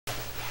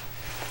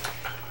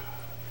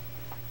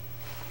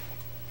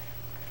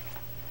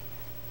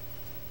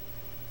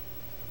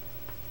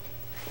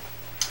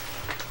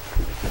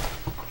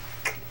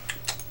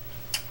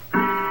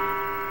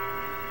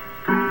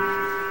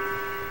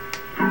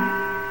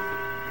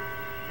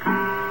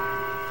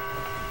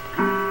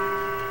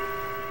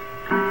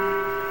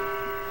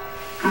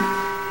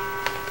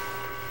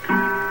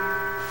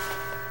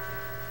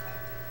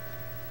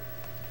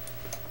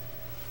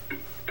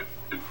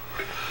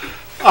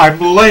I'm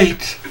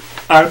late.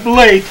 I'm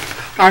late.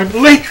 I'm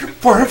late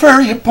for a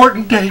very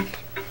important date.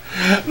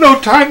 No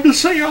time to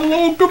say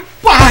hello,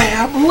 goodbye.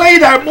 I'm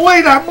late. I'm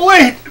late. I'm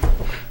late.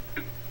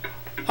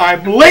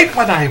 I'm late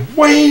when I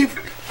wave.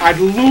 I'd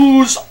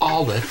lose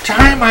all the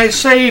time I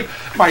save.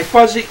 My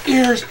fuzzy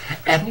ears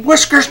and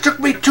whiskers took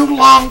me too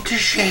long to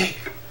shave.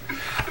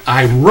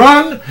 I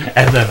run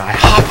and then I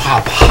hop,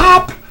 hop,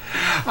 hop.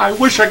 I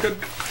wish I could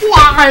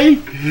fly,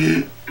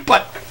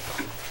 but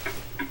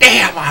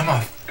damn, I'm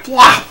a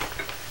flop.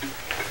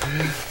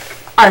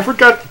 I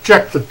forgot to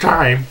check the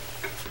time,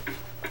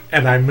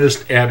 and I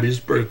missed Abby's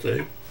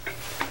birthday.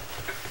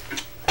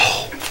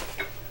 Oh.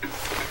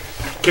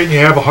 Can you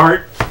have a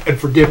heart and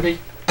forgive me?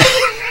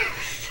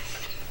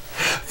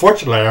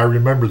 Fortunately, I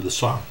remember the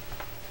song.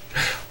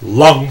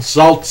 Long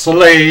salt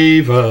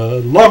saliva,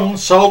 long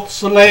salt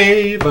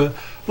saliva,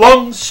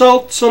 long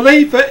salt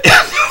saliva in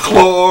the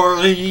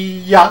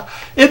gloria,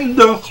 in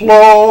the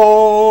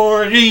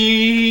gloria,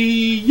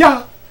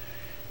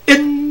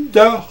 in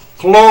the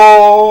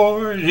gloria.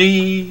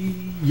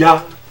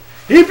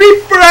 Hip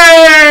hip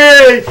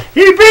hooray!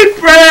 Hip hip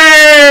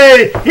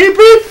hooray! Hip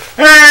hip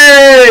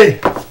hey!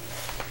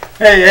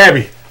 Hey,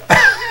 Abby.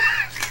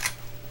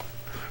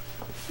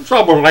 It's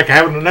almost like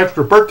having an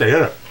extra birthday,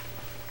 isn't it?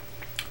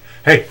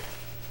 Hey,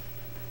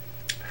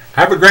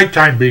 have a great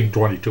time being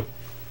 22.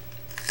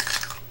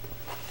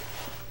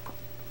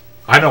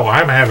 I know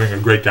I'm having a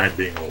great time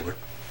being older.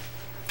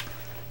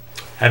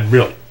 And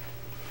really,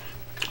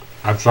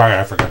 I'm sorry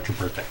I forgot your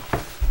birthday.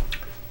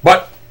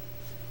 But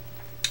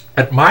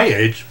at my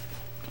age,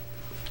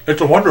 it's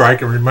a wonder I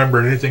can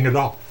remember anything at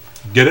all.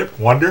 Get it?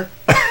 Wonder?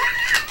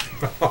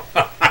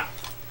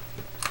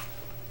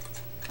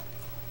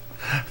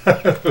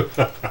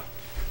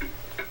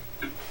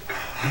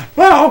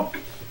 Well,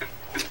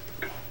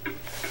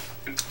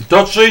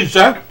 don't see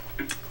that.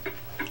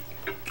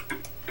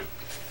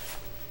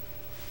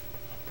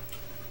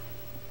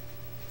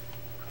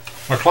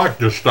 My clock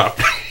just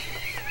stopped.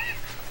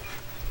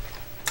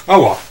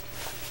 Oh well.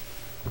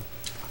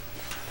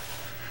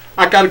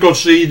 I gotta go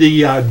see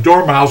the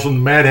Dormouse and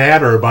the Mad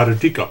Hatter about a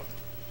teacup.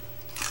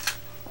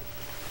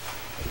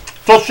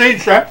 So see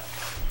that.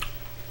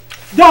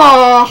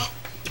 Yeah.